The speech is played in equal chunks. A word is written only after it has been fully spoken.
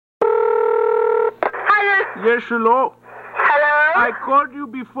Yes, hello. Hello? I called you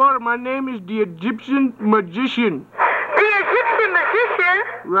before. My name is the Egyptian magician. The Egyptian magician?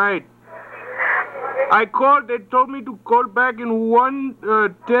 Right. I called. They told me to call back in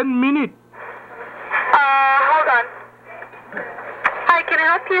 10 minutes. Hold on. Hi, can I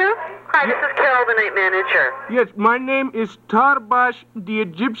help you? Hi, this is Carol, the night manager. Yes, my name is Tarbash, the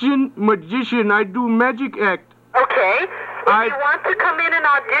Egyptian magician. I do magic act. Okay. If you want to come in and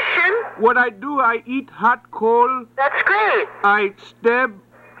audition... What I do, I eat hot coal. That's great. I stab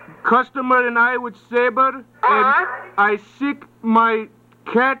customer in eye with saber. And I sick my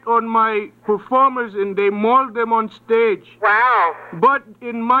cat on my performers and they maul them on stage. Wow. But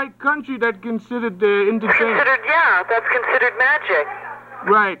in my country, that's considered entertainment. Yeah, that's considered magic.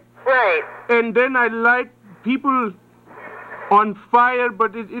 Right. Right. And then I light people on fire,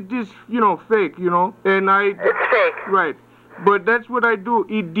 but it is, fake, and It's fake. Right. But that's what I do.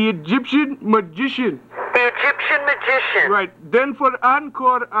 The Egyptian magician. The Egyptian magician. Right. Then for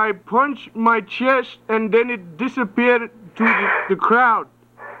encore, I punch my chest, and then it disappeared to the crowd.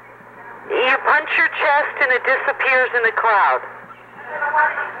 You punch your chest, and it disappears in the crowd.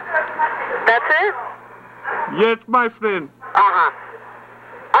 That's it? Yes, my friend. Uh-huh.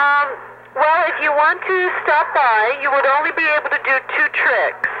 Well, if you want to stop by, you would only be able to do 2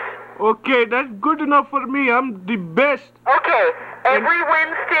 tricks. Okay, that's good enough for me. I'm the best. Okay, every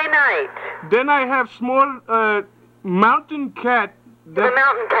Wednesday night. Then I have small mountain cat. The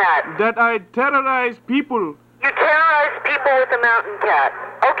mountain cat. That I terrorize people. You terrorize people with the mountain cat.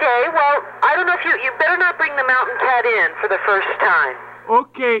 Okay, well, I don't know if you better not bring the mountain cat in for the first time.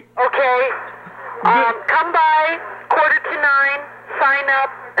 Okay. Okay. Come by 8:45, sign up,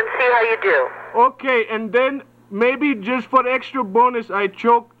 and see how you do. Okay, and then maybe just for extra bonus, I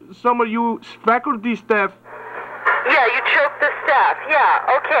choke some of you faculty staff. Yeah, you choke the staff.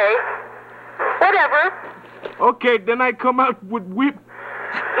 Yeah, okay. Whatever. Okay, then I come out with whip.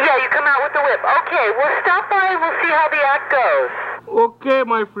 Yeah, you come out with the whip. Okay, we'll stop by and we'll see how the act goes. Okay,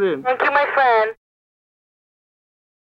 my friend. Thank you, my friend.